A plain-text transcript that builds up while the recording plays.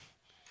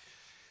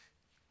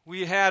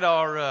We had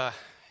our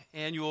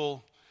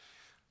annual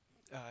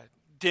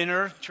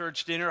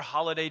church dinner,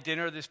 holiday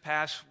dinner this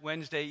past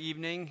Wednesday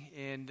evening,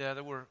 and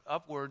there were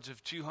upwards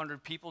of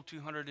 200 people,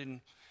 200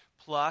 and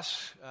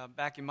plus.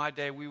 Back in my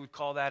day, we would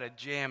call that a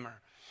jammer.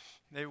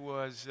 It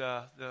was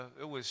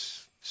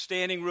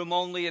standing room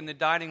only in the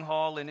dining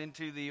hall and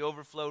into the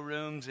overflow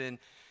rooms, and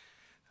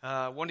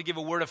I want to give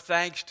a word of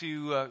thanks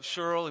to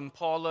Cheryl and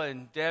Paula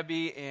and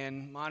Debbie,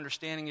 and my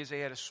understanding is they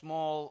had a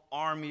small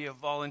army of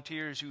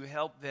volunteers who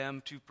helped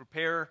them to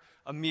prepare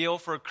a meal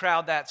for a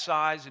crowd that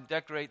size and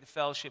decorate the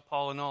fellowship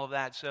hall and all of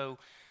that. So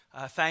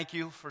thank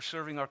you for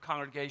serving our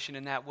congregation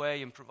in that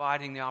way and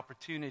providing the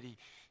opportunity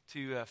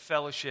to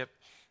fellowship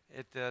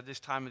at this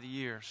time of the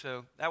year.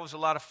 So that was a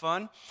lot of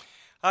fun.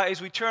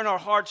 As we turn our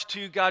hearts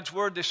to God's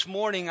Word this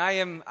morning, I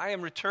am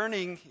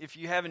returning, if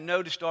you haven't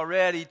noticed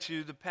already,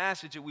 to the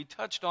passage that we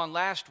touched on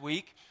last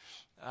week.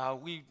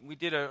 We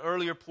did an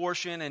earlier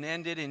portion and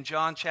ended in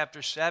John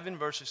chapter 7,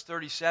 verses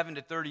 37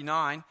 to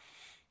 39.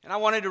 And I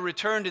wanted to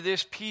return to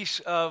this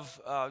piece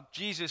of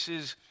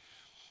Jesus'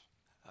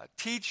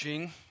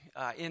 teaching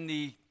in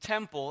the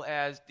temple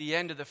as the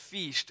end of the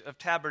Feast of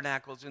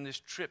Tabernacles in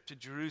this trip to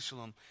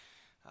Jerusalem,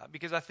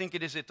 because I think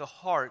it is at the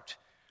heart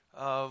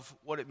of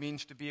what it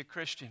means to be a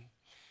Christian.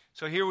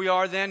 So here we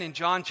are then in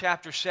John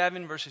chapter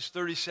 7, verses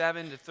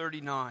 37 to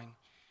 39.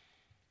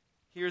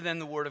 Hear then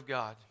the word of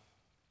God.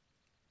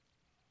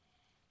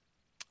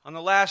 On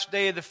the last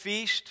day of the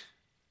feast,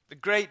 the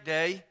great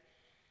day,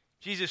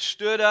 Jesus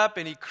stood up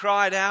and he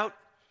cried out,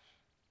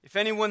 "If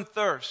anyone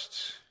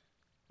thirsts,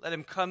 let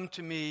him come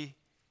to me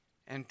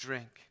and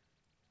drink.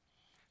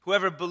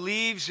 Whoever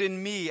believes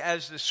in me,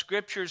 as the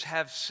scriptures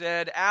have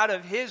said, out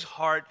of his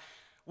heart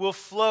will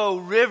flow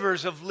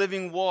rivers of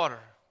living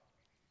water."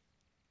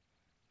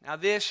 Now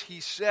this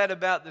he said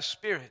about the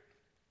Spirit,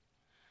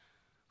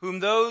 whom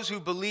those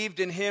who believed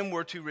in him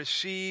were to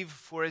receive,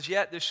 for as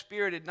yet the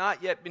Spirit had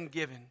not yet been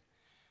given,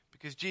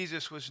 because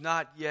Jesus was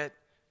not yet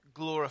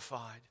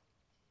glorified.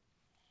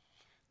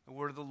 The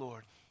word of the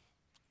Lord.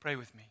 Pray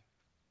with me.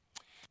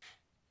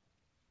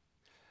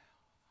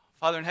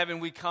 Father in heaven,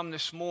 we come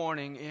this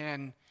morning,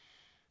 and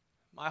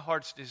my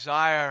heart's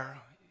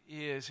desire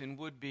is and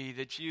would be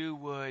that you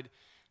would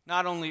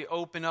not only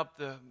open up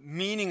the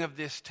meaning of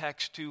this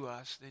text to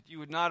us, that you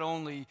would not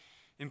only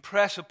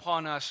impress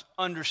upon us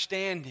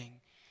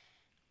understanding,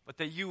 but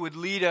that you would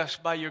lead us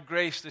by your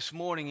grace this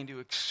morning into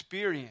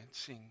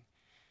experiencing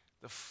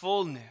the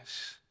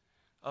fullness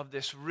of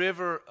this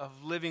river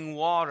of living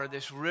water,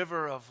 this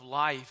river of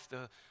life,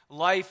 the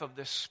life of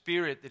the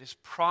Spirit that is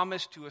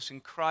promised to us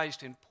in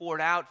Christ and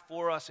poured out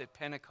for us at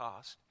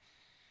Pentecost.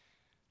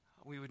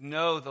 We would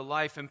know the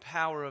life and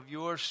power of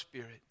your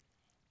Spirit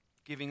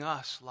giving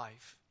us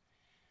life.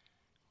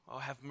 Oh,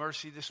 have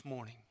mercy this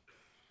morning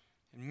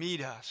and meet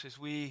us as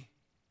we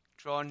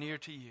draw near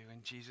to you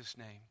in Jesus'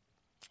 name.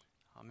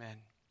 Amen.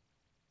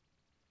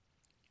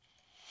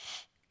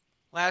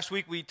 Last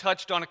week we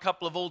touched on a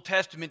couple of Old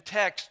Testament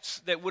texts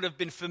that would have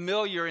been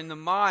familiar in the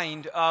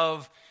mind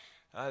of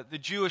the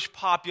Jewish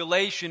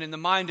population, in the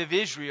mind of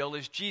Israel,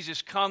 as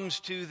Jesus comes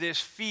to this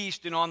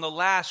feast and on the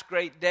last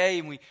great day,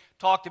 and we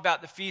talked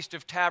about the Feast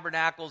of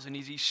Tabernacles, and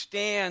as he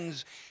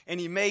stands and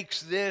he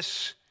makes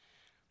this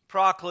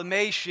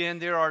proclamation,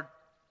 there are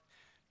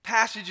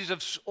passages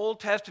of Old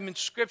Testament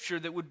scripture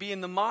that would be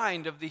in the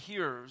mind of the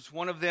hearers.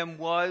 One of them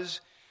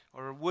was,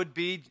 or would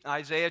be,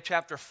 Isaiah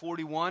chapter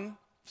 41.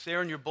 It's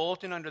there in your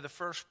bulletin under the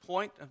first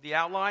point of the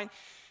outline.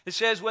 It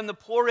says, "When the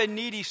poor and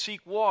needy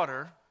seek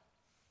water,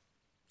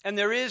 and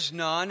there is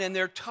none, and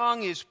their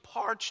tongue is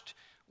parched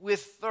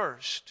with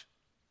thirst,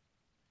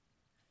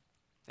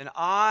 then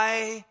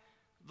I,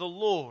 the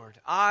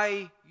Lord,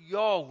 I,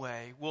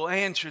 Yahweh, will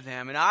answer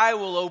them, and I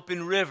will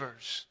open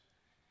rivers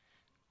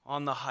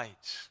on the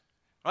heights."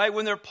 Right?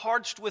 When they're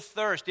parched with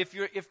thirst,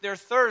 if they're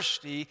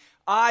thirsty,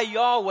 I,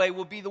 Yahweh,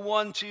 will be the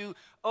one to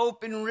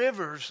open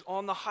rivers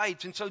on the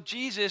heights. And so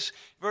Jesus,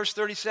 verse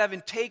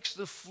 37, takes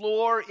the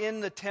floor in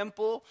the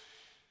temple,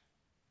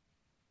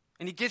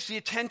 and he gets the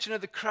attention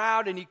of the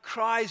crowd, and he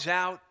cries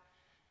out,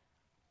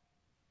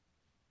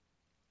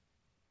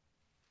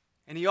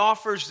 and he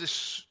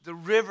offers the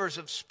rivers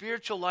of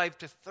spiritual life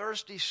to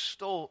thirsty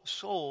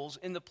souls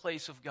in the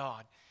place of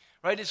God.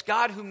 Right? It's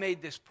God who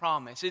made this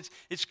promise.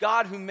 It's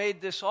God who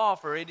made this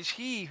offer. It is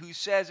he who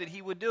says that he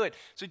would do it.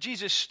 So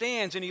Jesus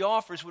stands and he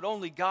offers what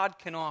only God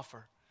can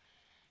offer.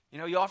 You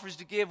know, he offers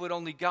to give what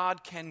only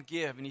God can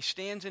give. And he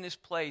stands in his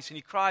place and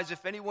he cries,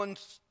 "If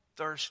anyone's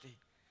thirsty."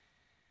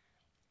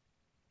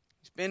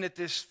 He's been at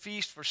this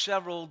feast for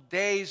several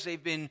days.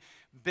 They've been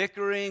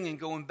bickering and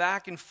going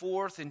back and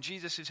forth, and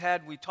Jesus has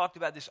had, we talked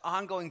about this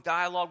ongoing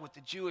dialogue with the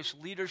Jewish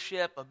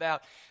leadership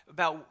about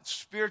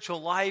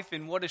spiritual life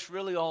and what it's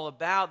really all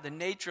about, the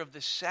nature of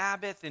the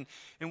Sabbath and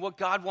what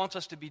God wants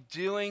us to be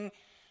doing.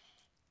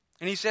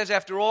 And he says,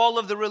 after all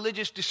of the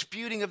religious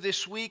disputing of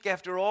this week,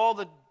 after all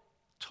the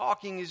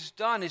talking is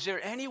done, is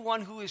there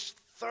anyone who is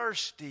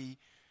thirsty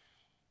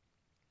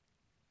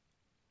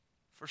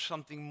for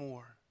something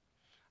more?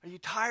 Are you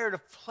tired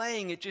of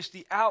playing at just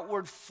the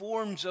outward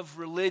forms of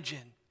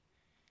religion?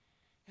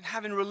 and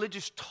having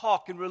religious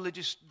talk and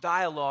religious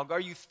dialogue?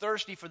 Are you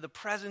thirsty for the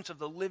presence of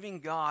the living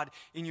God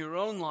in your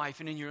own life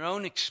and in your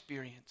own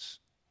experience?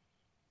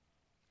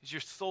 Is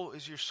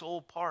your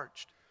soul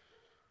parched?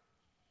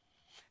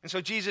 And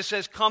so Jesus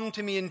says, come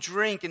to me and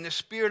drink, and the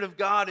Spirit of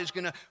God is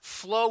going to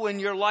flow in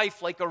your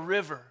life like a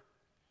river.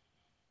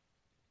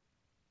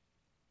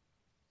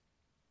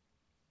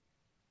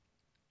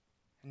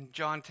 And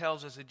John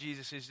tells us that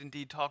Jesus is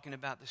indeed talking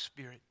about the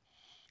Spirit.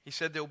 He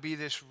said there will be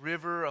this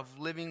river of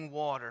living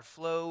water,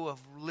 flow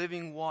of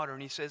living water.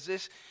 And he says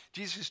this,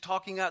 Jesus is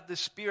talking about the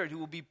Spirit who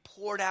will be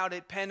poured out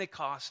at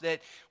Pentecost,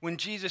 that when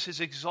Jesus is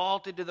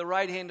exalted to the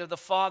right hand of the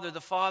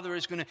Father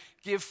is going to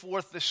give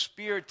forth the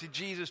Spirit to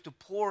Jesus to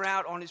pour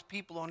out on his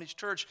people, on his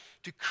church,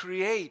 to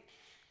create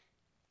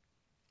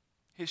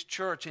his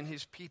church and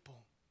his people.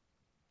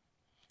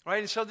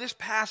 Right? And so this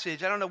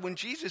passage, I don't know, when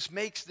Jesus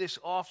makes this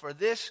offer,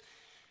 this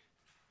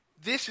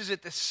is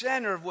at the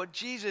center of what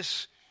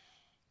Jesus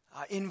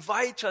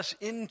invites us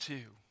into.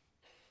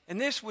 And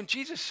this, when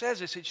Jesus says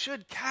this, it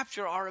should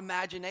capture our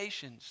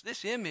imaginations.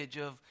 This image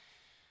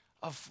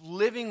of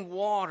living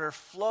water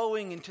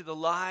flowing into the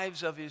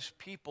lives of his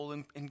people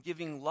and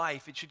giving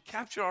life. It should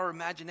capture our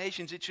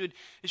imaginations. It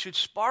should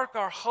spark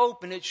our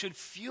hope, and it should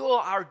fuel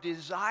our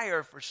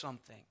desire for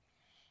something.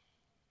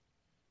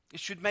 It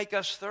should make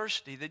us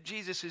thirsty. That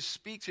Jesus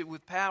speaks it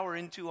with power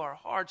into our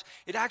hearts.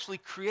 It actually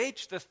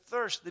creates the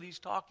thirst that he's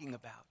talking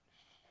about.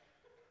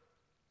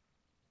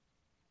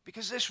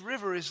 Because this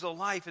river is the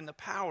life and the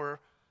power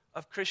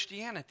of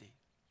Christianity.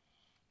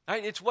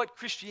 Right? It's what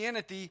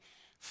Christianity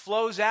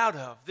flows out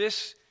of.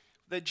 This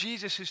that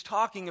Jesus is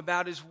talking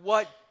about is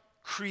what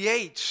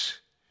creates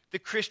the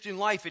Christian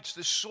life. It's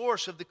the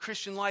source of the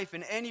Christian life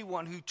in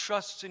anyone who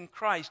trusts in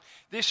Christ.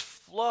 This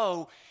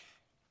flow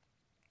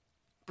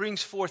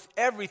brings forth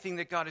everything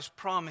that God has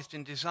promised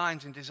and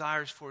designs and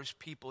desires for his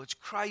people. It's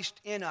Christ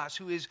in us,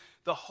 who is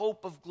the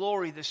hope of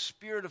glory, the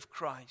Spirit of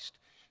Christ,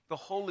 the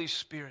Holy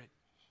Spirit.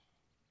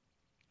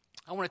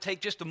 I want to take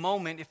just a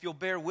moment, if you'll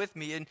bear with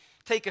me, and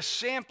take a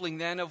sampling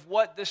then of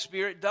what the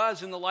Spirit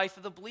does in the life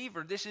of the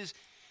believer.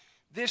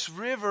 This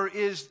river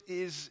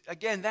is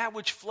again, that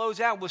which flows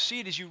out. We'll see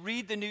it as you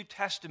read the New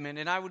Testament,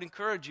 and I would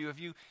encourage you, if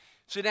you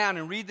sit down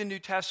and read the New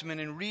Testament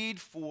and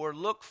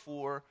look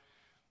for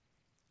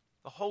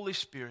the Holy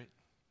Spirit,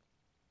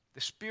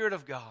 the Spirit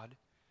of God,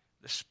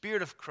 the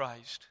Spirit of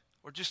Christ,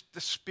 or just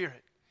the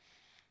Spirit.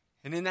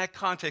 And in that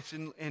context,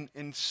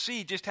 and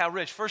see just how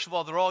rich. First of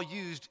all, they're all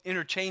used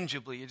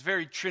interchangeably. It's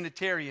very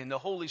Trinitarian. The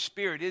Holy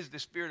Spirit is the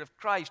Spirit of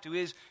Christ, who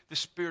is the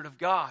Spirit of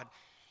God.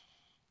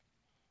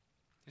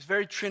 It's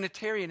very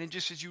Trinitarian. And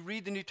just as you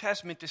read the New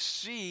Testament, to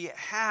see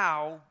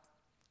how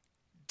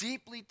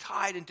deeply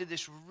tied into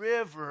this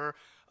river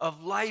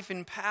of life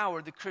and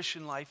power the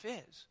Christian life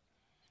is.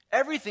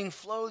 Everything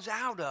flows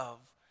out of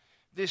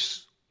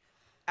this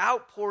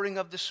outpouring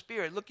of the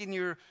Spirit. Look in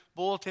your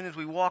bulletin as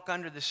we walk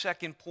under the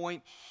second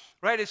point.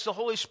 Right, it's the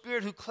Holy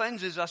Spirit who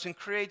cleanses us and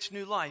creates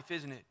new life,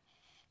 isn't it?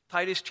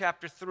 Titus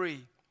chapter 3.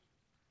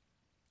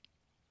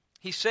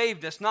 He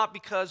saved us not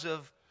because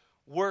of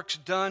works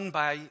done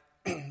by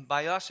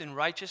us in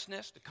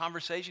righteousness. The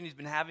conversation he's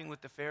been having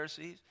with the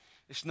Pharisees.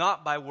 It's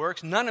not by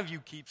works. None of you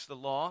keeps the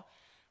law.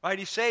 Right?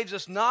 He saves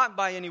us not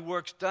by any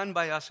works done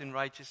by us in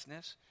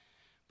righteousness,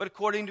 but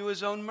according to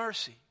his own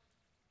mercy.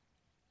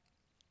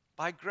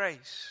 By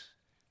grace.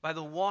 By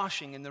the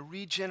washing and the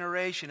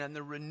regeneration and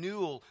the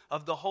renewal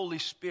of the Holy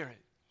Spirit,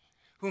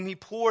 whom he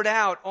poured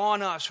out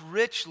on us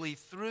richly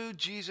through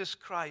Jesus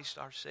Christ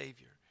our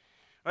Savior.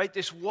 Right?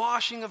 This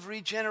washing of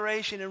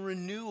regeneration and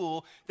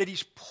renewal that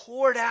he's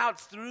poured out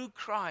through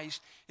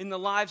Christ in the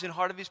lives and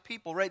heart of his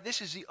people. Right?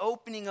 This is the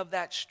opening of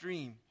that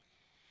stream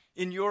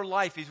in your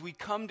life as we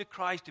come to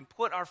Christ and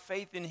put our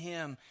faith in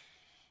him.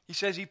 He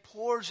says he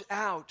pours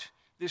out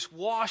this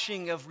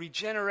washing of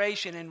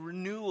regeneration and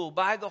renewal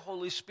by the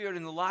Holy Spirit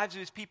in the lives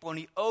of his people, and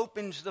he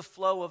opens the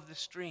flow of the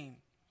stream.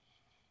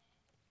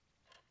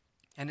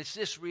 And it's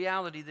this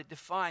reality that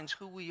defines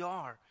who we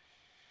are,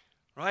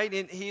 right?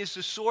 And he is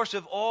the source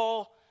of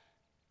all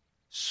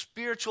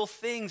spiritual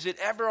things that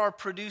ever are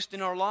produced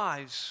in our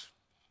lives.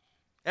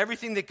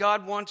 Everything that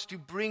God wants to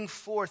bring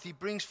forth, he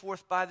brings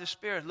forth by the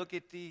Spirit. Look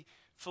at the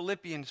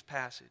Philippians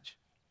passage.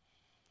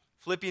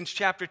 Philippians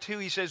chapter 2,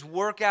 he says,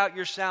 work out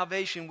your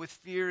salvation with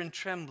fear and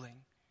trembling,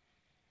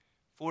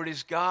 for it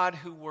is God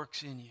who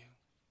works in you.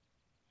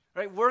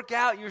 Right? Work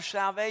out your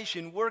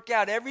salvation. Work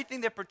out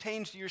everything that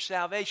pertains to your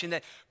salvation,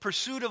 that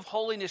pursuit of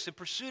holiness, the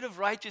pursuit of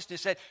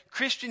righteousness, that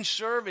Christian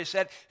service,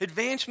 that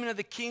advancement of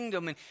the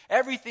kingdom, and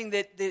everything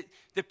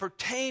that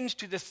pertains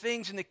to the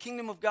things in the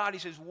kingdom of God. He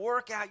says,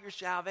 work out your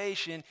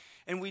salvation.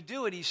 And we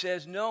do it, he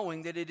says,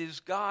 knowing that it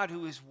is God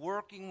who is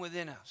working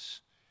within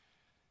us.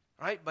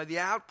 Right? By the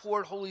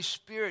outpoured Holy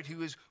Spirit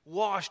who has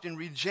washed and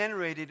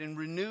regenerated and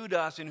renewed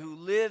us and who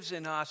lives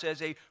in us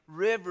as a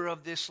river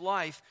of this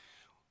life,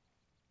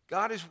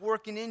 God is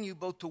working in you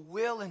both to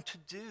will and to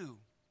do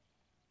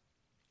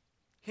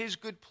his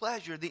good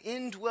pleasure. The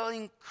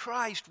indwelling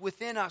Christ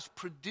within us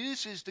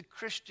produces the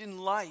Christian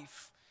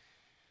life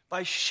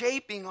by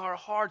shaping our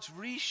hearts,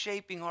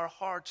 reshaping our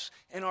hearts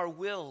and our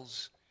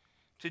wills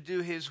to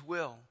do his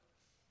will.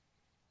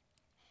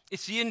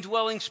 It's the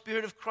indwelling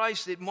Spirit of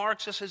Christ that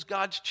marks us as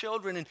God's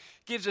children and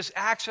gives us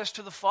access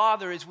to the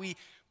Father as we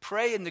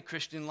pray in the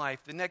Christian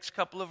life. The next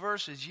couple of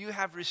verses, you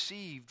have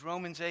received,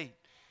 Romans 8.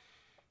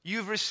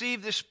 You've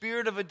received the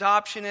Spirit of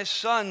adoption as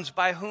sons,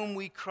 by whom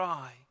we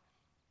cry,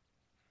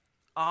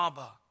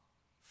 Abba,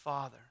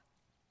 Father.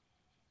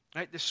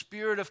 Right? The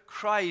Spirit of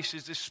Christ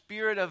is the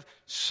Spirit of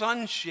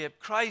sonship.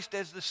 Christ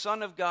as the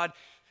Son of God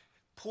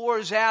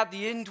pours out.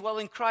 The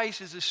indwelling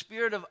Christ is the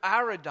Spirit of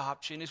our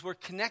adoption. As we're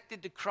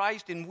connected to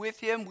Christ and with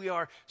him, we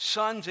are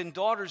sons and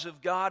daughters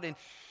of God. And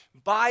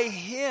by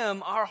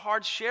him, our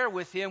hearts share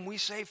with him. We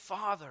say,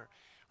 Father.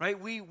 Right?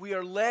 We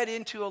are led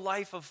into a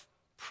life of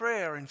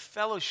prayer and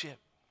fellowship,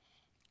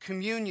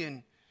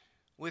 communion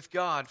with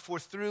God. For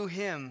through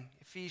him,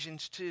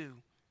 Ephesians 2,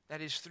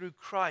 that is through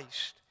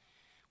Christ,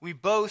 we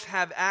both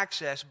have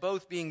access,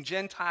 both being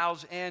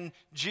Gentiles and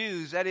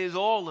Jews, that is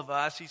all of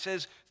us. He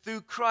says, through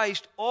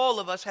Christ,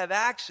 all of us have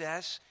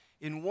access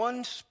in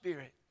one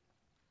Spirit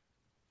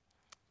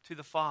to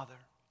the Father.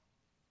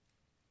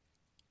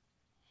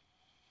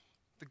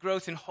 The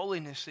growth in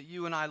holiness that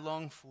you and I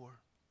long for,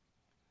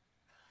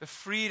 the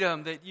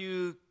freedom that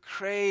you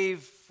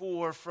crave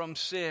for from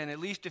sin, at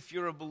least if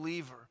you're a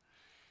believer.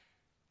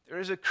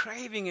 There is a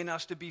craving in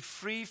us to be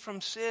free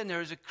from sin.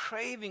 There is a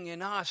craving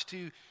in us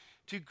to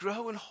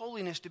grow in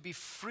holiness, to be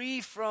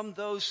free from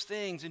those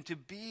things and to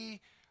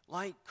be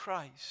like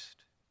Christ.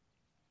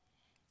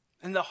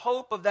 And the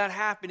hope of that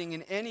happening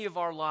in any of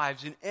our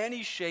lives, in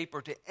any shape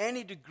or to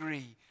any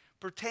degree,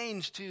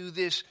 pertains to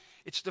this.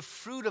 It's the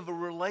fruit of a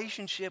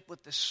relationship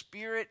with the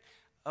Spirit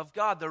of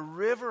God, the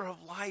river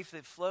of life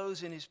that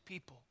flows in his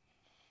people.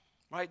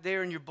 Right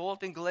there in your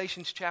bulletin,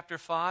 Galatians chapter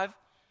 5,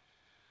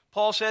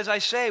 Paul says, I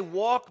say,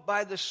 walk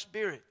by the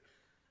Spirit,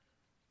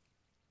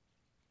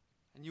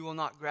 and you will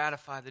not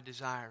gratify the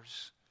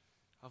desires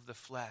of the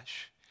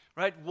flesh.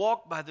 Right?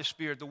 Walk by the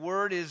Spirit. The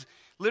word is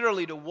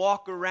literally to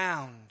walk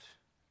around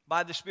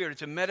by the Spirit.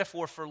 It's a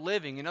metaphor for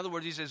living. In other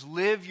words, he says,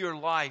 live your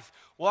life.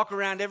 Walk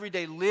around every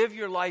day. Live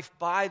your life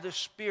by the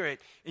Spirit,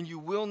 and you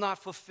will not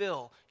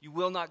fulfill, you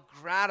will not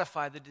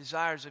gratify the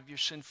desires of your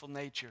sinful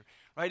nature.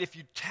 Right? If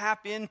you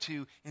tap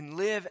into and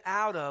live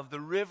out of the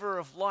river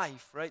of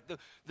life, right?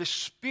 The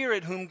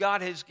Spirit whom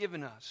God has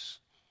given us.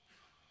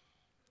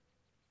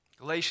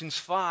 Galatians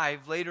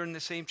 5, later in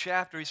the same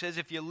chapter, he says,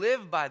 if you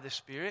live by the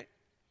Spirit,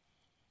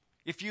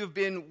 if you have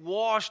been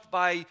washed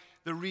by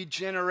the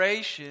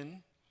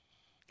regeneration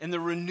and the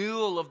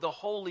renewal of the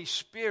Holy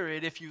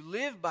Spirit, if you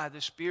live by the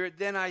Spirit,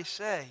 then I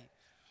say,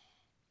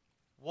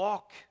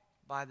 walk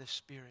by the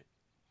Spirit.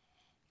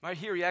 Right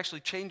here, he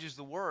actually changes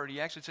the word.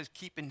 He actually says,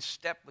 keep in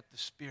step with the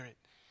Spirit.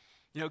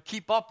 You know,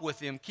 keep up with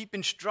him. Keep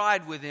in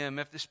stride with him.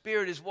 If the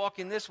Spirit is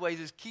walking this way, he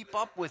says, keep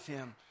up with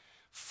him.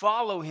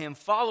 Follow him.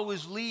 Follow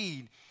his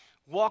lead.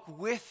 Walk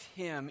with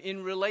him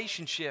in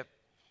relationship.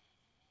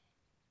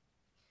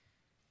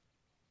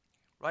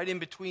 Right in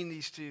between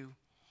these two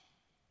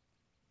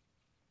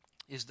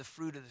is the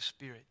fruit of the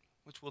Spirit,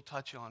 which we'll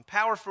touch on.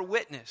 Power for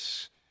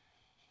witness.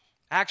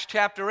 Acts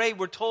chapter 8,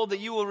 we're told that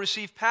you will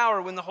receive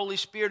power when the Holy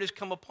Spirit has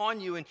come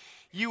upon you, and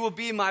you will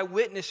be my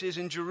witnesses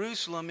in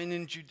Jerusalem and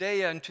in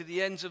Judea and to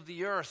the ends of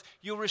the earth.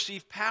 You'll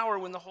receive power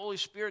when the Holy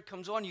Spirit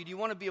comes on you. Do you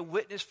want to be a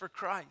witness for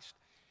Christ?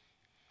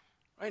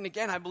 Right? And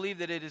again, I believe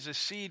that it is a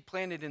seed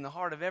planted in the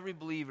heart of every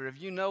believer. If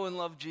you know and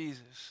love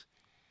Jesus,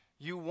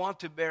 you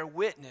want to bear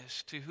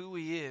witness to who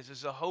he is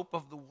as the hope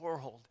of the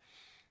world.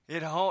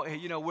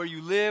 Where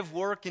you live,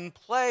 work, and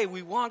play,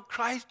 we want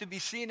Christ to be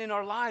seen in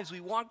our lives. We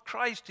want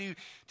Christ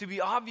to be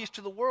obvious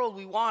to the world.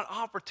 We want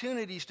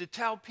opportunities to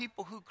tell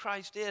people who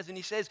Christ is. And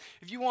he says,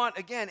 if you want,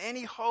 again,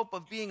 any hope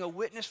of being a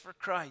witness for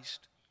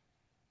Christ,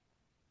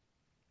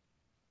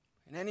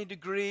 in any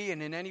degree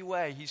and in any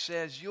way, he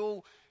says,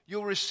 you'll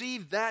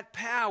receive that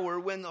power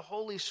when the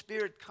Holy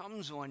Spirit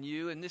comes on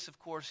you. And this, of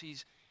course,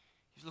 he's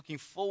looking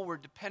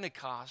forward to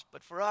Pentecost.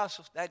 But for us,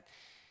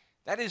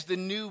 that is the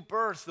new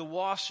birth, the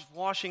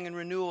washing and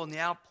renewal and the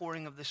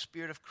outpouring of the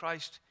Spirit of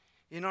Christ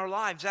in our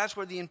lives. That's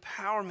where the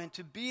empowerment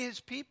to be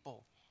his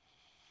people.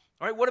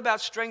 All right, what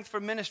about strength for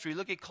ministry?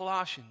 Look at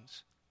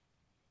Colossians.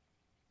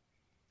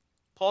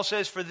 Paul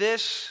says, for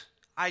this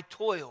I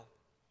toil.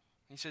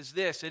 He says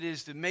this, it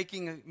is the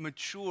making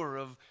mature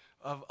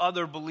of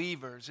other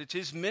believers. It's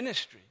his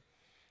ministry.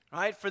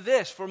 Right?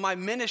 For my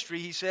ministry,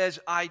 he says,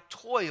 I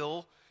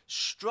toil,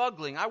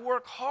 struggling. I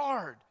work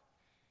hard.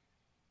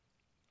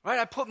 Right?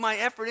 I put my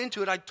effort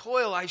into it. I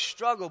toil, I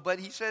struggle. But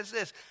he says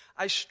this,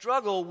 I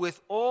struggle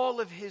with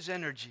all of his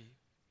energy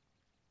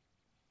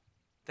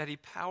that he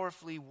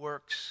powerfully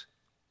works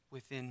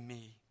within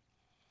me.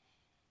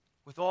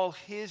 With all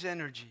his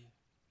energy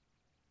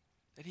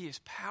that he is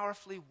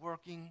powerfully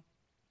working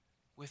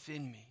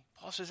within me.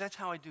 Paul says that's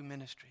how I do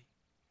ministry.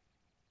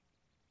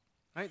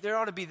 Right? There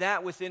ought to be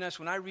that within us.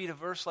 When I read a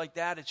verse like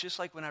that, it's just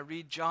like when I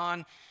read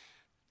John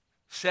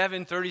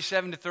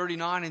 7:37 to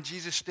 39, and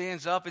Jesus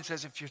stands up and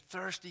says, if you're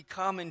thirsty,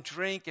 come and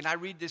drink. And I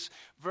read this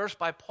verse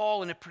by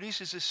Paul, and it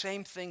produces the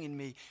same thing in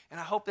me. And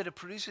I hope that it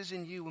produces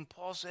in you when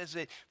Paul says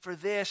that for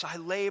this I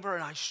labor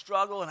and I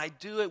struggle, and I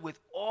do it with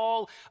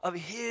all of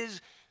his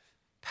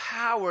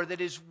power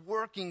that is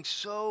working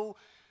so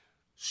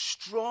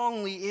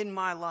strongly in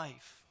my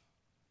life.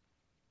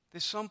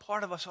 There's some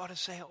part of us ought to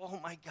say, oh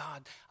my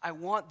God, I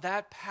want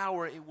that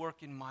power at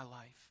work in my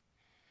life.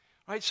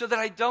 Right, so that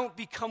I don't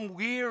become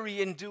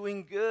weary in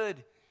doing good.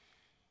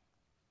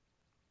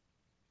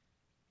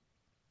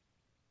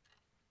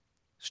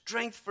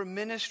 Strength for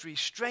ministry,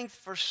 strength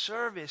for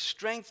service,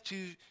 strength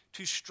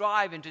to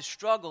strive and to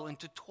struggle and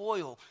to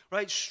toil,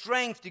 right?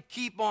 Strength to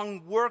keep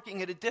on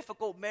working at a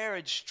difficult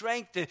marriage,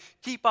 strength to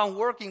keep on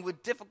working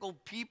with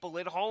difficult people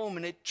at home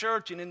and at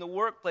church and in the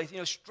workplace,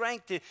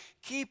 strength to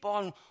keep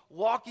on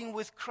walking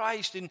with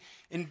Christ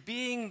and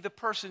being the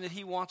person that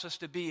he wants us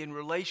to be in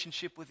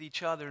relationship with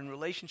each other, in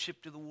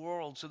relationship to the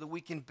world, so that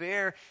we can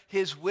bear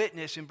his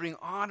witness and bring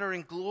honor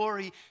and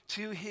glory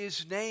to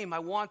his name. I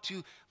want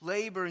to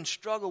labor and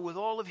struggle with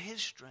all of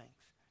his strength.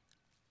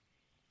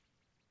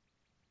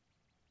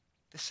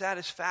 The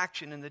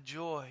satisfaction and the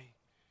joy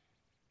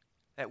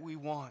that we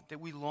want,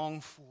 that we long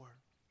for,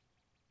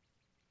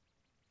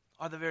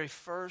 are the very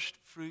first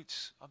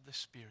fruits of the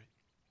Spirit.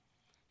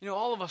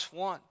 All of us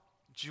want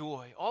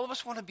joy. All of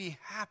us want to be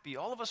happy.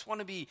 All of us want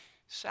to be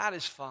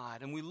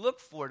satisfied. And we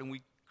look for it and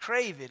we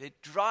crave it. It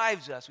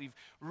drives us. We've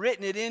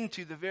written it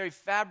into the very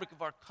fabric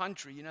of our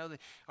country.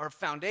 Our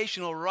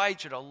foundational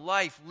rights are to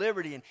life,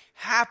 liberty, and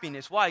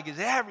happiness. Why? Because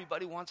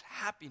everybody wants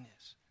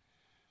happiness.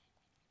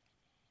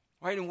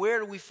 Right? And where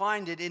do we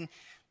find it? In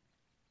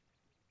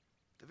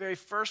the very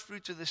first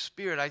fruits of the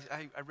Spirit.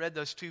 I read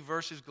those two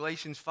verses,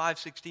 Galatians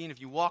 5:16.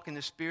 If you walk in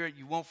the Spirit,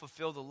 you won't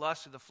fulfill the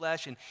lust of the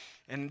flesh.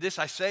 And this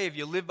I say, if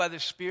you live by the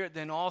Spirit,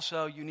 then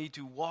also you need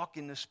to walk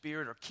in the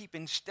Spirit or keep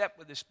in step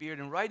with the Spirit.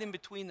 And right in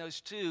between those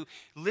two,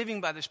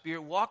 living by the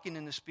Spirit, walking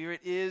in the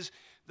Spirit, is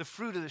the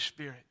fruit of the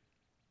Spirit.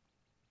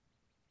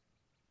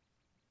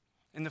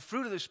 And the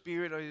fruit of the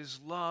Spirit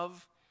is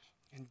love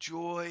and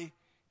joy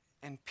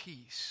and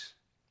peace.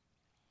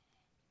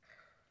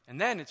 And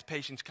then it's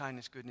patience,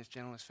 kindness, goodness,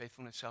 gentleness,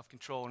 faithfulness,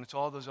 self-control. And it's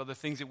all those other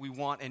things that we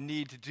want and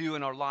need to do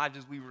in our lives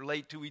as we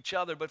relate to each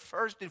other. But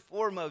first and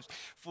foremost,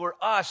 for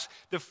us,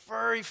 the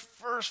very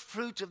first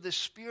fruits of the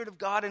Spirit of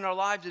God in our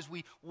lives as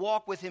we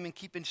walk with him and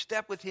keep in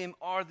step with him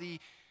are the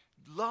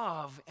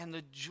love and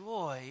the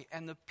joy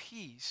and the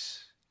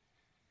peace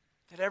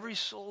that every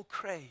soul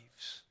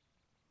craves.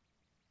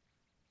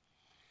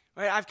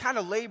 Right, I've kind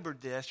of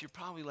labored this. You're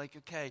probably like,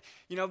 okay,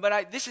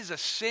 but this is a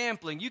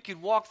sampling. You could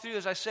walk through,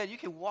 as I said, you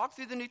could walk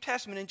through the New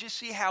Testament and just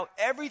see how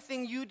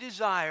everything you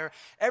desire,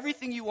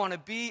 everything you want to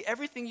be,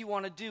 everything you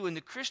want to do in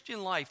the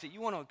Christian life that you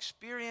want to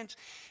experience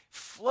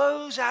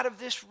flows out of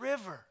this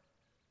river.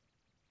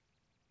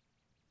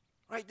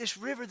 Right, this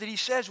river that he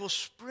says will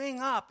spring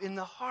up in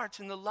the hearts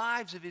and the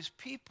lives of his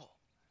people.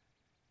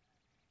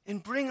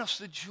 And bring us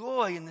the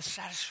joy and the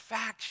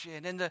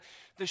satisfaction and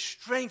the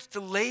strength to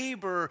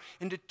labor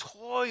and to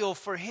toil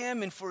for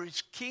him and for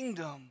his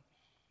kingdom.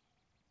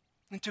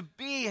 And to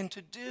be and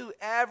to do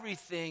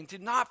everything, to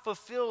not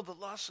fulfill the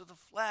lusts of the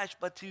flesh,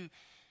 but to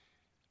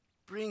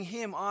bring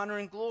him honor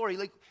and glory.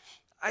 Like,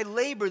 I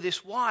labor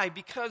this. Why?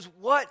 Because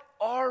what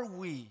are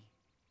we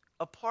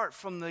apart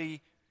from the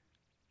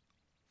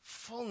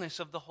fullness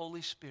of the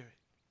Holy Spirit?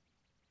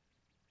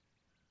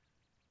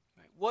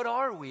 What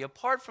are we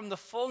apart from the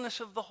fullness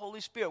of the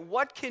Holy Spirit?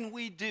 What can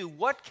we do?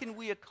 What can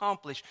we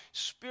accomplish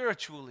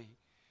spiritually?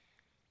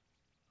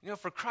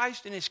 For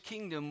Christ and his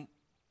kingdom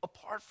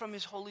apart from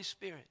his Holy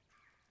Spirit.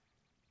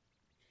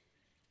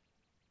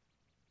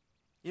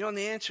 And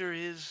the answer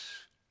is,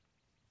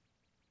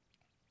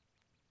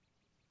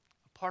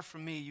 apart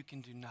from me, you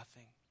can do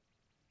nothing.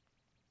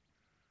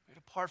 Right?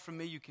 Apart from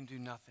me, you can do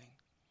nothing.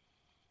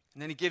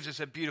 And then he gives us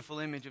a beautiful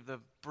image of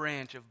the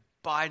branch, of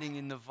abiding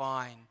in the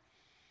vine.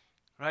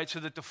 Right,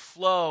 so that the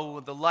flow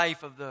of the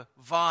life of the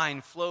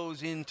vine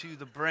flows into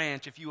the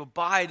branch. If you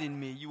abide in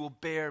me, you will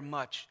bear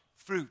much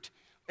fruit.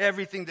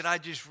 Everything that I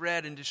just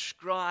read and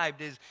described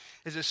is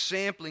a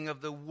sampling of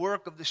the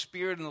work of the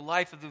Spirit in the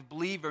life of the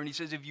believer. And he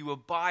says, if you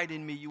abide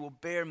in me, you will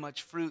bear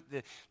much fruit.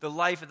 The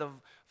life of the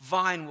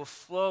vine will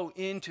flow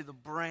into the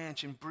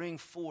branch and bring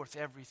forth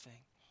everything.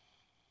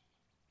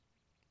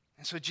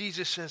 And so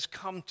Jesus says,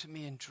 come to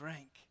me and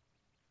drink.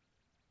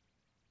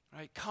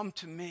 Right, come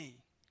to me.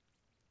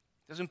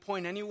 Doesn't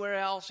point anywhere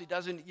else. He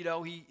doesn't,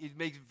 he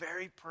makes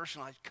very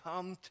personalized.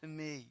 Come to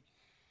me.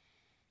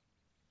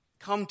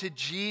 Come to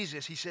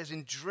Jesus, he says,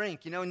 and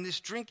drink. And this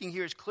drinking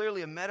here is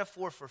clearly a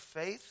metaphor for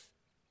faith.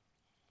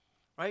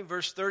 Right?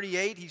 Verse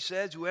 38, he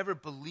says, whoever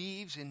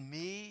believes in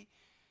me,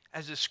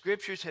 as the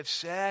scriptures have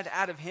said,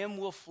 out of him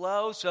will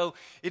flow. So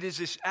it is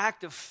this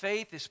act of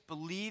faith, this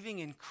believing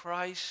in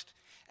Christ,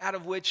 out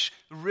of which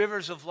the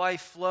rivers of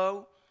life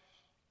flow.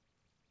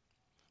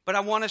 But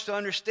I want us to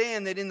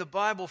understand that in the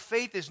Bible,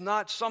 faith is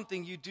not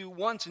something you do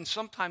once, and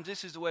sometimes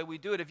this is the way we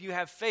do it. If you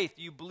have faith,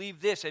 do you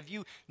believe this? Have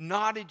you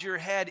nodded your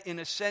head in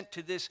assent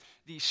to these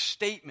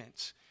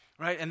statements,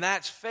 right? And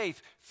that's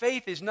faith.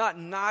 Faith is not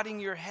nodding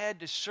your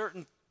head to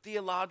certain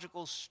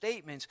theological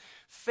statements.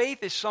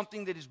 Faith is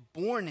something that is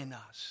born in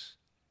us.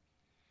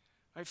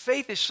 Right?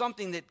 Faith is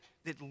something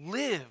that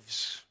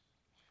lives.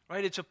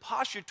 Right? It's a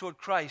posture toward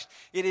Christ.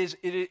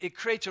 It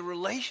creates a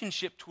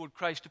relationship toward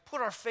Christ. To put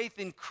our faith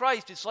in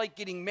Christ, it's like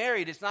getting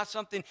married. It's not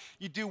something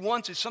you do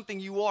once. It's something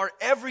you are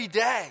every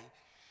day.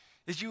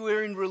 As you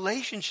are in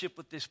relationship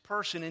with this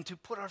person. And to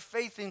put our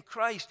faith in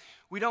Christ,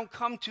 we don't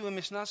come to Him.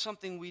 It's not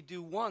something we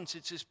do once.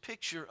 It's this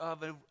picture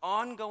of an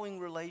ongoing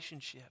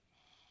relationship.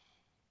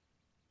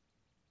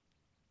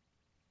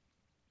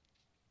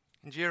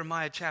 In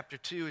Jeremiah chapter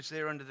 2, it's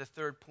there under the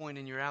third point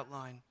in your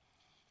outline.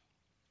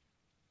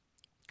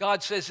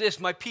 God says this,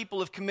 my people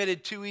have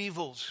committed two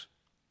evils.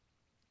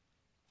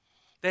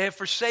 They have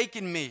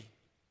forsaken me,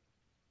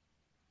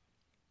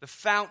 the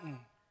fountain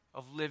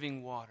of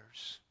living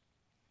waters.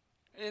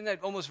 Isn't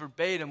that almost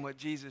verbatim what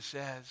Jesus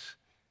says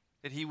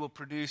that He will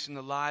produce in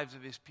the lives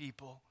of His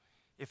people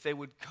if they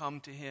would come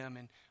to Him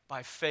and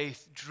by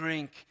faith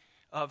drink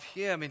of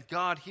Him? And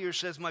God here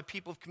says, my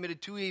people have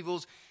committed two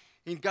evils.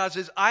 And God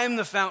says, I am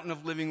the fountain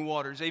of living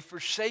waters. They've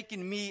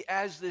forsaken me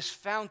as this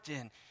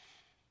fountain.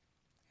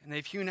 And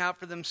they've hewn out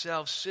for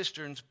themselves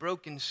cisterns,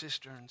 broken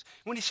cisterns.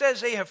 When He says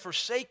they have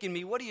forsaken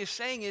me, what He is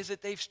saying is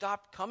that they've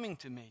stopped coming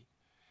to me.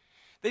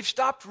 They've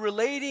stopped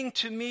relating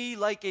to me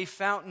like a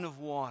fountain of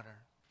water.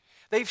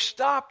 They've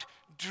stopped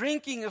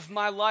drinking of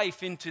my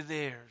life into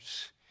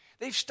theirs.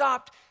 They've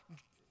stopped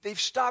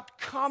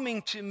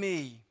coming to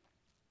me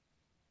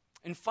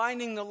and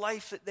finding the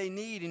life that they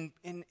need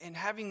and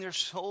having their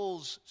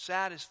souls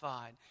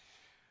satisfied.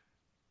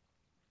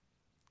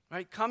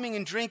 Right? Coming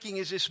and drinking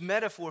is this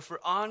metaphor for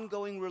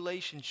ongoing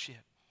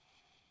relationship.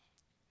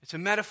 It's a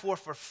metaphor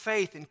for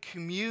faith and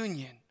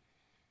communion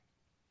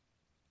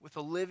with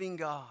a living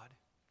God,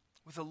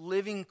 with a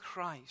living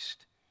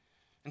Christ.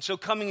 And so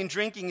coming and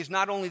drinking is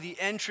not only the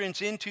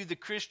entrance into the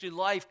Christian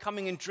life,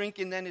 coming and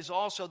drinking then is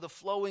also the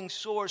flowing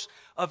source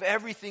of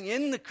everything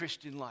in the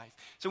Christian life.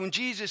 So when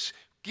Jesus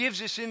gives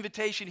this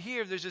invitation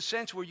here, there's a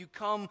sense where you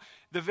come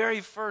the very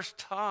first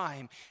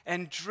time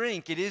and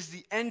drink. It is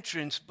the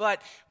entrance,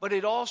 but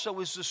it also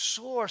is the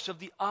source of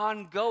the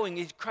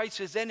ongoing. Christ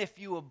says, then if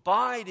you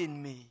abide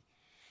in me,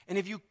 and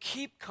if you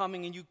keep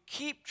coming and you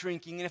keep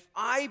drinking, and if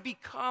I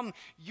become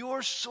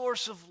your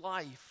source of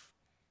life,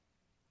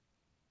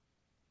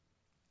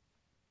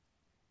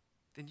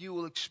 then you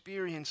will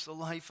experience the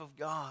life of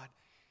God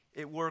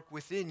at work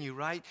within you,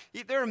 right?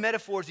 There are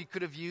metaphors He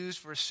could have used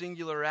for a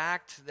singular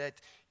act that,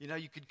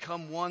 you could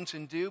come once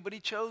and do, but He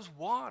chose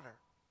water.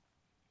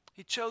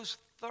 He chose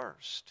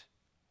thirst.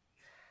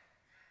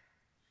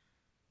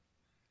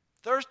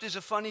 Thirst is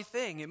a funny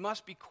thing. It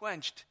must be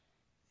quenched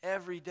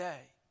every day.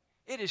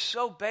 It is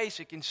so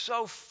basic and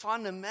so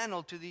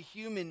fundamental to the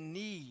human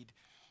need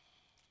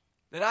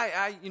that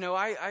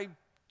I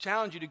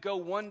challenge you to go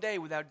one day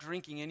without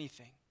drinking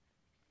anything.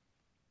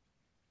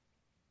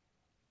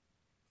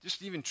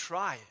 Just even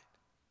try it.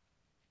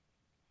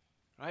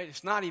 Right?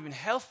 It's not even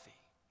healthy.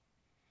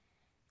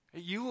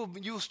 You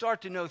will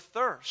start to know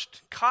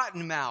thirst,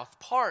 cotton mouth,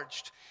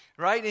 parched,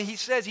 right? And He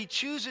says He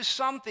chooses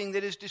something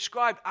that is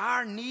described.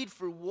 Our need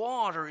for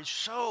water is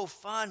so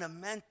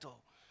fundamental.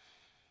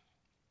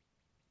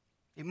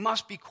 It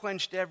must be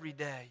quenched every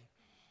day.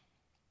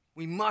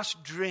 We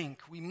must drink.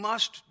 We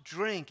must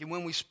drink. And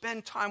when we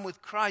spend time with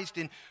Christ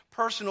in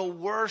personal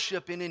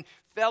worship and in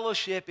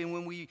fellowship, and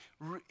when we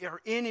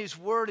are in His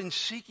Word and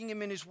seeking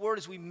Him in His Word,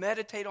 as we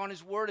meditate on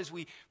His Word, as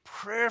we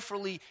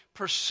prayerfully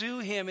pursue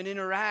Him and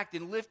interact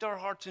and lift our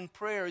hearts in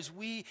prayer, as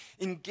we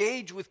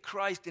engage with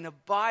Christ and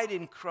abide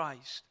in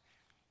Christ,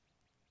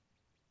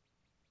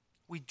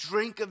 we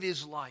drink of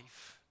His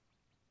life.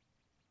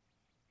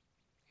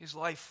 His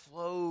life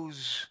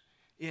flows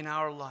in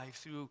our life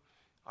through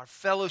our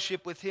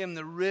fellowship with Him,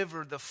 the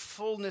river, the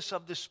fullness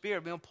of the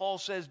Spirit. Paul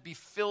says, be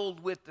filled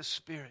with the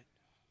Spirit.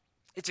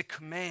 It's a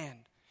command.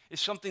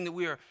 It's something that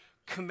we are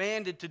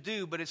commanded to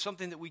do, but it's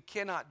something that we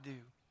cannot do.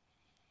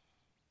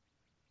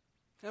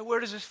 Now, where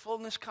does this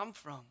fullness come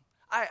from?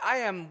 I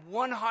am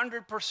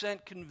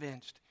 100%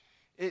 convinced.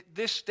 At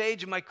this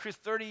stage of my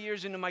 30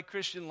 years into my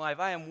Christian life,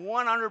 I am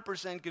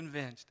 100%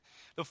 convinced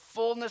the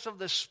fullness of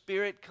the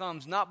Spirit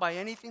comes not by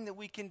anything that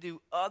we can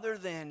do other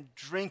than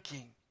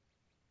drinking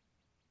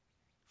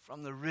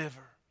from the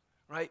river,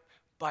 right?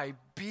 By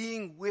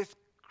being with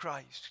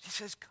Christ. He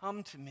says,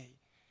 come to me.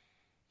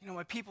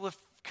 My people have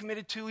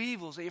committed two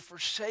evils. They have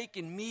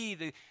forsaken me,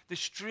 the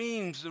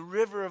streams, the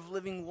river of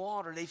living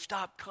water. They've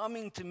stopped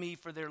coming to me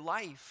for their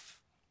life.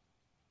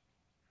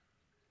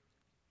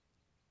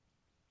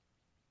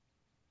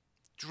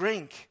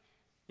 Drink.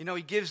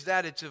 He gives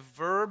that, it's a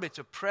verb, it's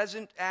a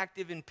present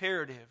active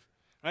imperative.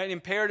 Right?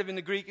 Imperative in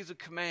the Greek is a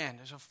command,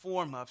 it's a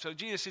form of. So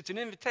Jesus, it's an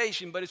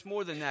invitation, but it's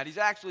more than that. He's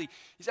actually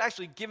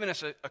given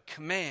us a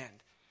command,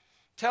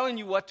 telling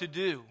you what to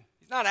do.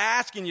 He's not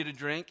asking you to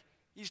drink.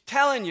 He's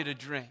telling you to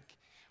drink,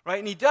 right?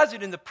 And he does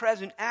it in the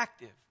present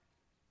active.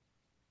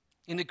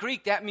 In the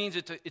Greek, that means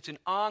it's an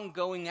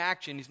ongoing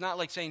action. He's not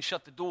like saying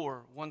shut the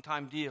door,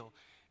 one-time deal.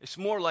 It's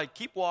more like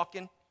keep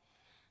walking.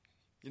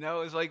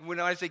 It's like when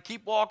I say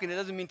keep walking, it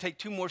doesn't mean take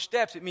 2 more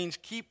steps. It means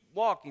keep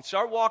walking.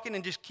 Start walking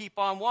and just keep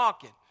on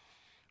walking.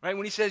 Right?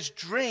 When he says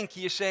drink,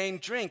 he is saying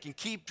drink and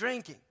keep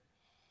drinking.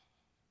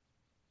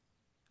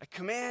 I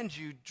command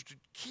you to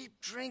keep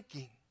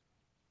drinking.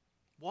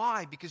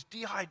 Why? Because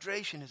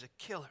dehydration is a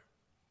killer.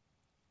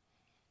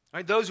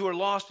 Right? Those who are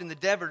lost in the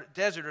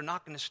desert are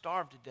not going to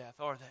starve to death,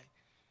 are they?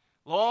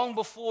 Long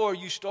before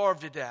you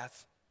starve to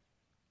death,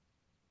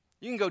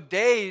 you can go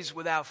days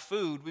without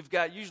food. We've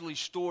got usually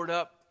stored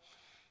up,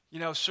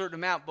 a certain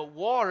amount. But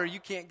water, you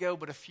can't go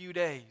but a few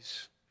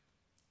days.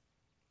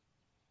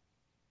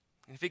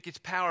 And if it gets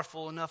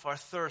powerful enough, our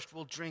thirst,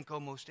 we'll drink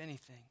almost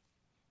anything.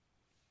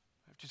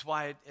 Which is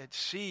why at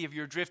sea, if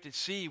you're adrift at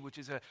sea, which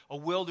is a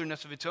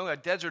wilderness of its own, a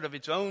desert of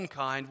its own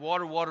kind,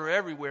 water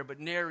everywhere, but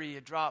nary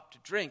a drop to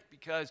drink,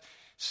 because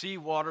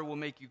seawater will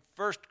make you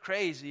first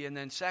crazy and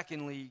then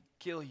secondly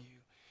kill you.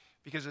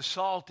 Because the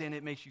salt in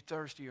it makes you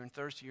thirstier and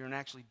thirstier and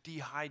actually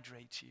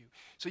dehydrates you.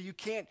 So you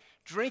can't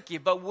drink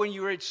it, but when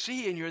you're at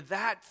sea and you're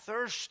that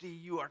thirsty,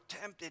 you are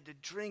tempted to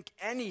drink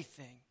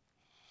anything.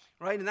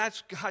 Right? And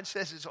that's, God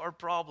says, is our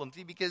problem.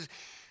 See, because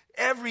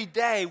every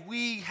day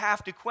we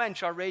have to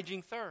quench our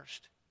raging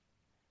thirst.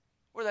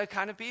 We're that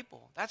kind of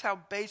people. That's how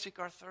basic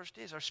our thirst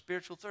is, our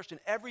spiritual thirst. And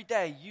every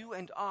day you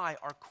and I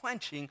are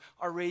quenching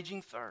our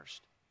raging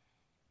thirst.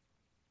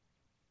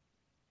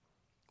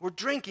 We're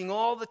drinking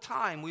all the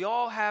time. We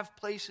all have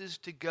places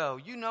to go.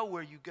 You know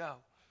where you go.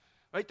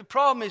 Right? The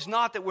problem is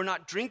not that we're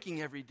not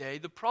drinking every day.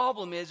 The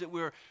problem is that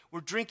we're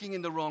drinking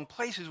in the wrong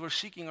places. We're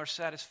seeking our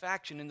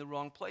satisfaction in the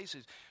wrong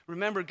places.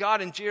 Remember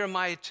God in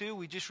Jeremiah 2,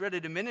 we just read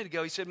it a minute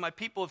ago. He said, my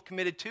people have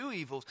committed 2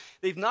 evils.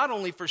 They've not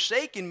only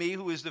forsaken me,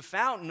 who is the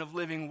fountain of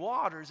living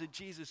waters that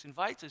Jesus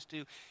invites us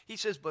to. He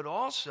says, but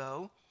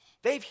also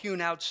they've hewn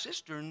out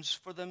cisterns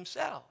for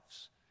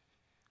themselves.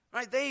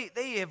 Right?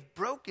 They have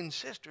broken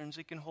cisterns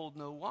that can hold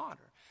no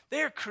water.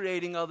 They're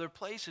creating other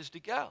places to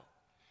go.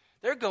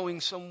 They're going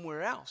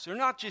somewhere else. They're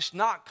not just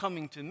not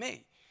coming to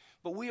me,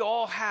 but we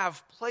all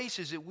have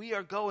places that we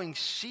are going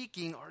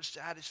seeking our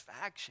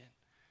satisfaction.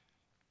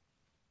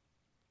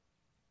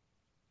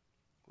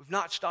 We've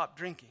not stopped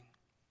drinking.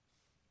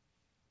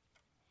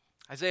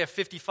 Isaiah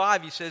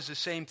 55, he says the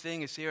same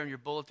thing. It's here in your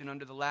bulletin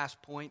under the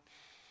last point.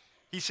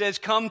 He says,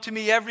 come to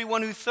me,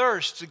 everyone who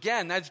thirsts.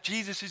 Again, that's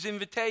Jesus'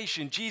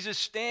 invitation. Jesus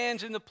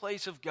stands in the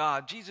place of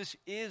God. Jesus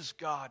is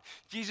God.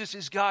 Jesus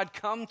is God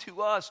come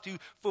to us to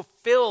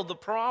fulfill the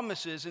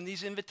promises and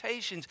these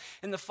invitations.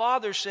 And the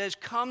Father says,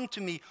 come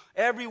to me,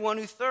 everyone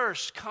who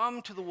thirsts.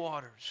 Come to the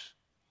waters.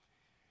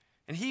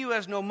 And he who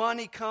has no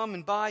money, come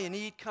and buy and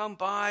eat. Come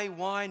buy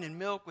wine and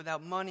milk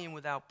without money and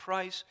without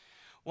price.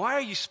 Why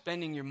are you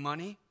spending your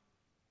money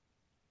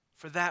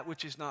for that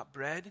which is not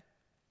bread?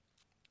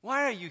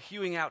 Why are you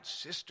hewing out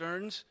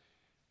cisterns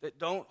that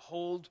don't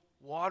hold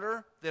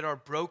water, that are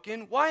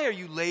broken? Why are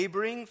you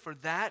laboring for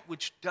that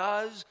which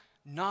does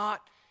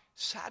not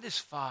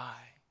satisfy?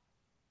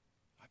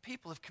 My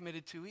people have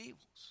committed 2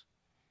 evils.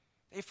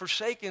 They've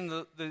forsaken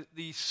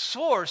the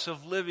source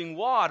of living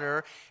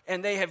water,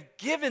 and they have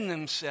given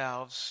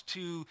themselves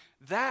to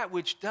that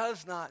which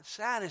does not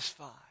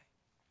satisfy.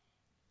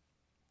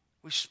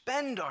 We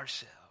spend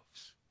ourselves.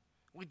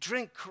 We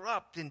drink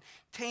corrupt and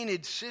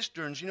tainted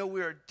cisterns.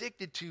 We're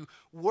addicted to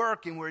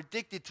work, and we're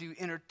addicted to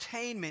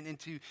entertainment and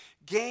to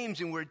games,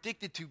 and we're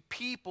addicted to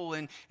people,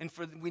 and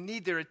we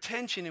need their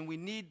attention, and we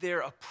need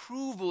their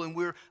approval, and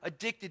we're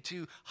addicted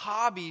to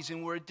hobbies,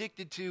 and we're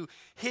addicted to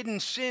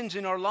hidden sins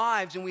in our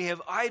lives, and we have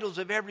idols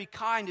of every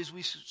kind as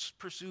we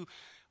pursue,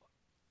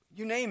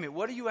 you name it.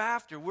 What are you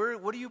after?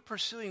 What are you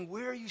pursuing?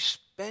 Where are you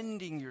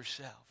spending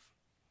yourself?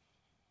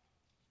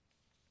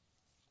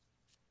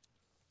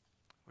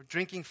 We're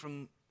drinking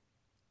from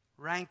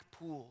rank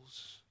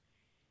pools.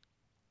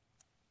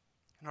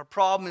 And our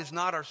problem is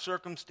not our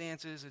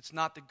circumstances. It's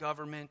not the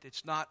government.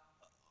 It's not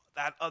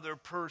that other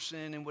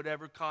person in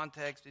whatever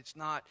context. It's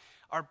not.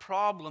 Our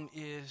problem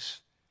is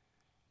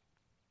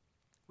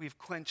we've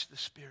quenched the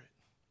Spirit.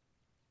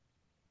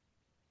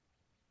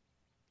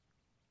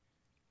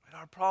 But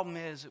our problem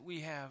is that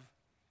we have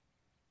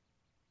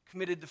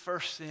committed the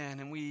first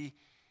sin, and we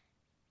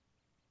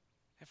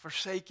have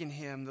forsaken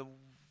Him, the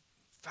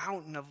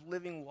fountain of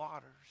living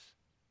waters.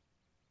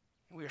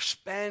 And we are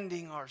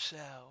spending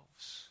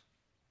ourselves,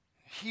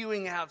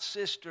 hewing out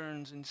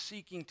cisterns and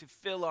seeking to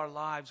fill our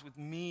lives with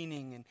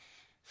meaning and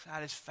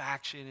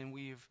satisfaction.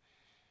 And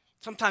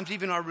sometimes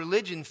even our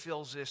religion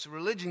fills this.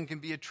 Religion can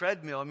be a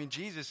treadmill. I mean,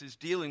 Jesus is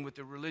dealing with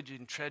the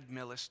religion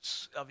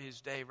treadmillists of his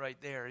day right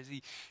there. As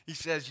he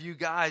says, you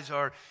guys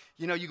are,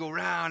 you go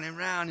round and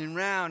round and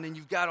round, and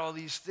you've got all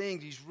these things,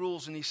 these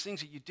rules and these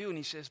things that you do. And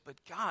he says, but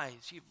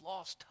guys, you've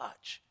lost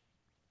touch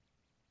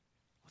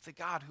the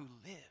God who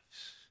lives,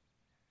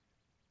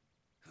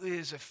 who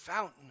is a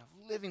fountain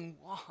of living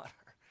water.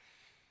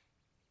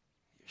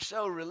 You're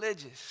so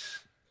religious.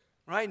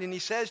 Right? And he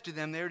says to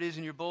them, there it is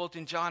in your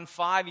bulletin, John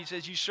 5, he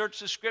says, you search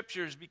the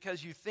scriptures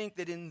because you think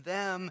that in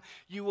them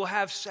you will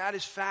have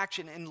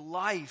satisfaction and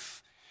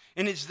life.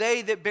 And it's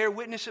they that bear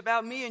witness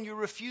about me, and you're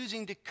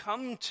refusing to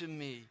come to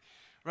me.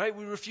 Right?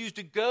 We refuse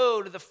to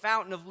go to the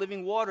fountain of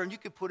living water. And you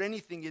could put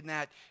anything in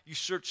that. You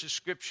search the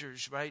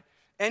scriptures, right?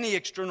 Any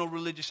external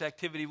religious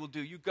activity will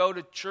do. You go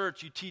to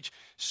church, you teach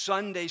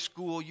Sunday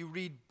school, you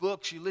read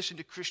books, you listen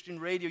to Christian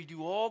radio, you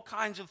do all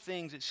kinds of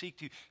things that seek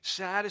to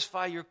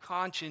satisfy your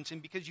conscience.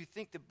 And because you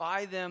think that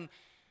by them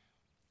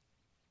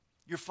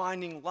you're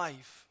finding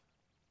life.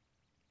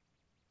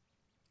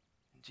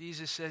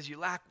 Jesus says, you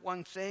lack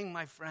one thing,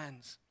 my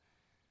friends.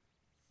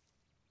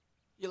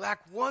 You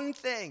lack one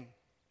thing.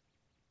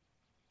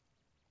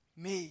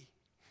 Me.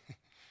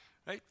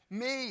 Right?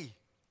 Me.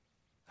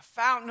 The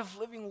fountain of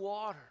living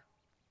water.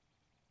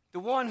 The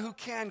one who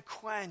can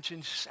quench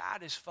and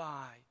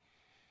satisfy.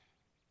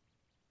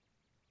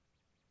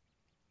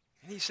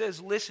 And he says,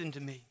 listen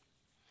to me.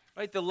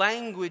 Right? The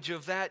language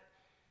of that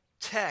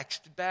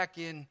text back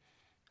in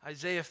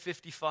Isaiah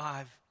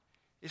 55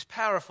 is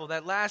powerful.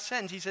 That last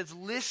sentence, he says,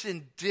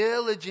 listen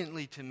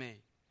diligently to me.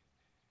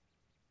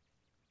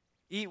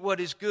 Eat what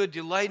is good,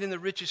 delight in the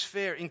richest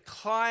fare.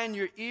 Incline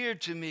your ear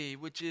to me,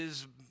 which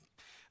is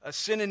a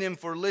synonym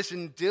for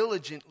listen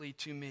diligently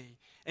to me.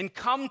 And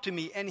come to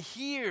me and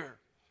hear.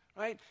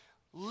 Right?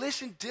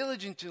 Listen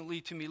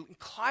diligently to me.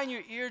 Incline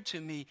your ear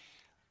to me.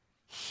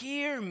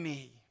 Hear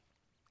me.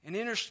 And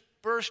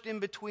interspersed in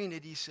between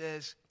it, he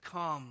says,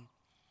 come,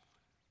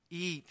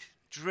 eat,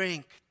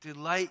 drink,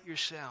 delight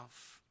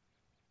yourself.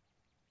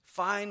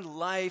 Find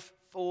life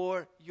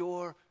for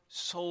your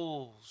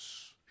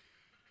souls.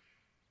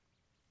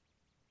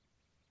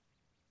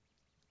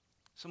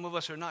 Some of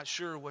us are not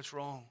sure what's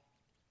wrong.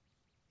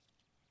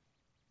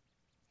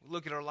 We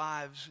look at our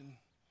lives and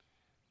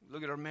we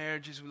look at our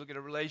marriages, we look at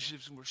our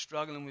relationships, and we're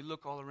struggling. We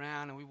look all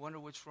around and we wonder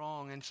what's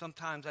wrong. And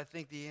sometimes I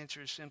think the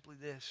answer is simply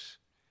this.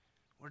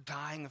 We're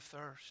dying of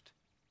thirst.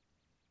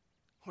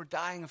 We're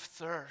dying of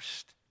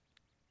thirst.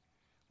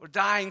 We're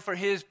dying for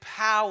His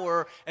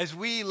power as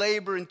we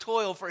labor and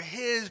toil for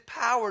His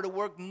power to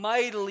work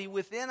mightily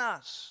within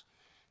us,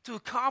 to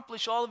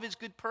accomplish all of His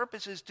good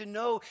purposes, to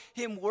know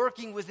Him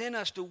working within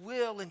us, to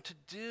will and to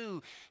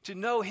do, to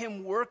know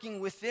Him working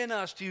within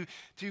us, to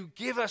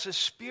give us a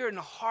spirit and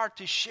a heart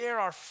to share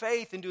our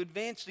faith and to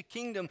advance the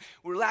kingdom.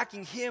 We're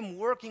lacking Him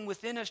working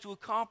within us to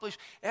accomplish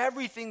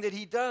everything that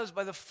He does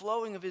by the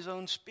flowing of His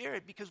own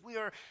Spirit, because we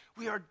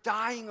are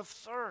dying of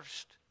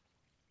thirst.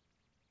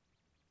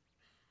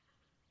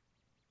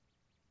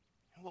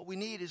 And what we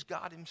need is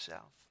God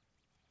Himself.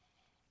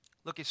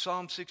 Look at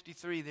Psalm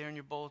 63 there in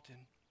your bulletin.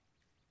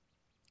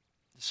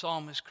 The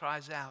psalmist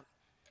cries out,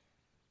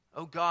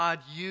 "Oh God,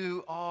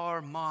 you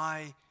are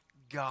my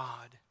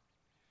God,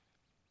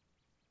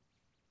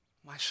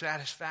 my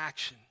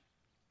satisfaction,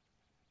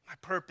 my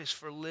purpose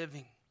for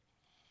living,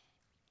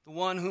 the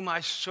one whom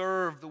I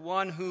serve, the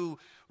one who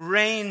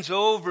reigns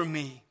over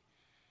me,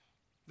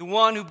 the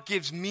one who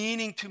gives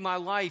meaning to my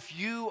life.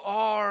 You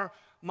are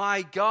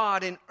my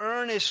God, and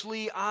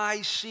earnestly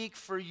I seek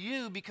for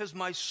you, because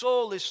my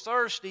soul is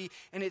thirsty,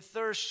 and it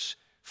thirsts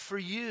for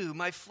you.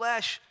 My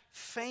flesh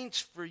faints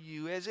for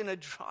you, as in a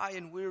dry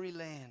and weary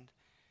land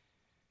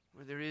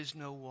where there is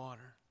no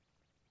water."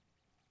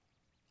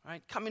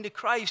 Right? Coming to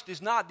Christ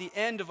is not the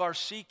end of our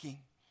seeking.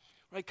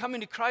 Right?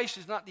 Coming to Christ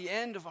is not the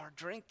end of our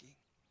drinking.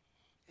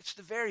 It's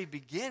the very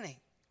beginning.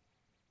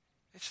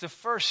 It's the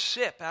first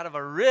sip out of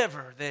a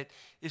river that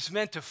is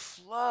meant to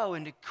flow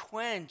and to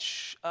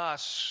quench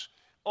us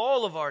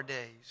all of our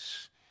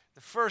days.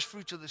 The first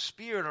fruits of the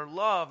Spirit are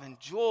love and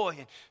joy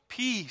and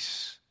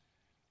peace.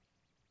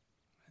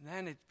 And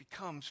then it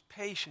becomes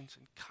patience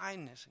and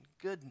kindness and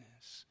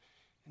goodness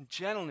and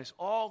gentleness,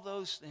 all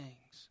those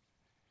things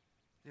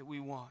that we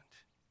want.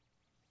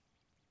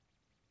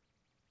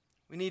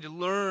 We need to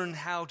learn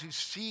how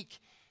to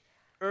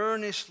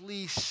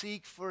earnestly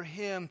seek for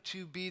Him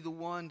to be the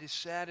one to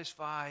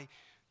satisfy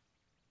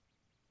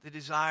the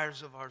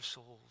desires of our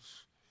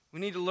souls.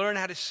 We need to learn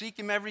how to seek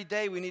Him every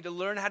day. We need to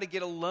learn how to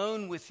get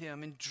alone with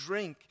Him and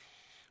drink.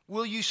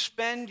 Will you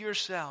spend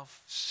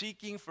yourself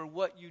seeking for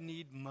what you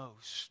need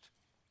most?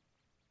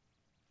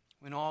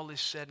 When all is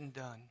said and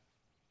done,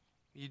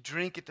 you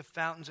drink at the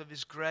fountains of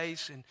His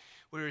grace, and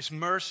where His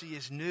mercy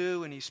is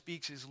new, and He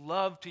speaks His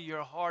love to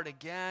your heart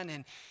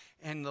again,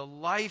 and the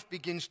life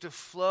begins to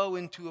flow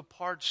into a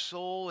parched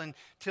soul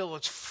until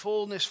its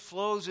fullness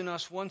flows in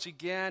us once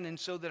again, and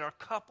so that our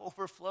cup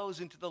overflows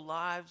into the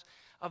lives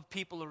of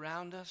people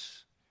around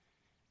us.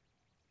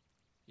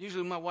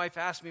 Usually my wife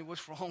asks me,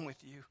 "What's wrong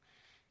with you?"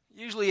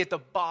 Usually at the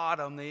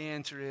bottom the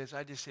answer is,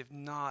 I just have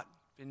not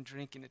been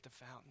drinking at the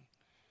fountain.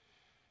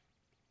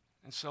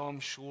 And so I'm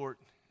short.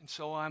 And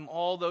so I'm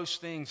all those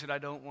things that I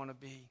don't want to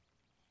be.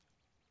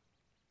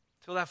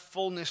 Till that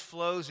fullness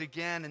flows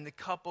again and the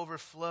cup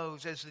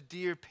overflows. As the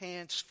deer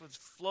pants for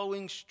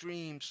flowing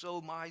streams,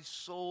 so my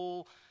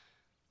soul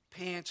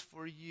pants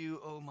for you,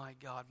 oh my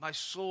God. My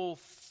soul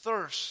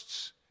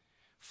thirsts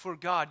for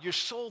God. Your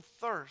soul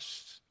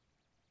thirsts.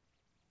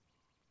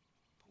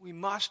 we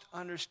must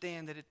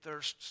understand that it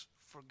thirsts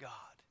for God.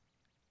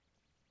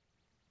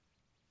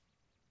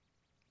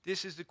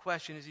 This is the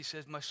question, as he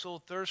says, my soul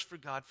thirsts for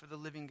God, for the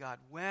living God.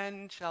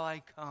 When shall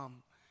I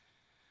come?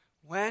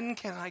 When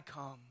can I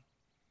come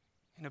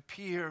and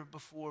appear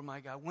before my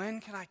God? When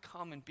can I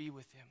come and be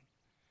with him?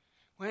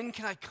 When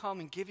can I come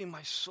and give him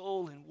my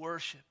soul in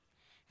worship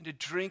and to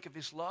drink of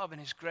his love and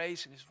his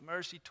grace and his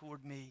mercy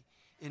toward me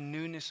in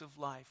newness of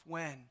life?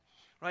 When?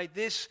 Right?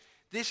 This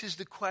is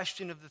the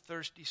question of the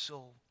thirsty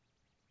soul.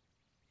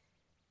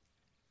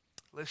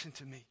 Listen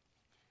to me.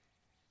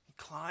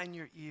 Incline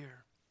your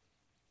ear.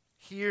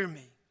 Hear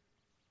me.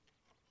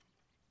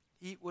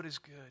 Eat what is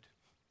good.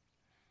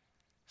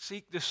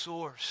 Seek the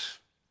source.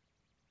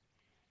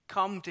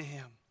 Come to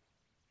him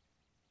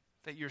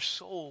that your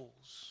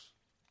souls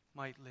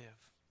might live.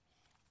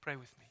 Pray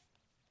with me.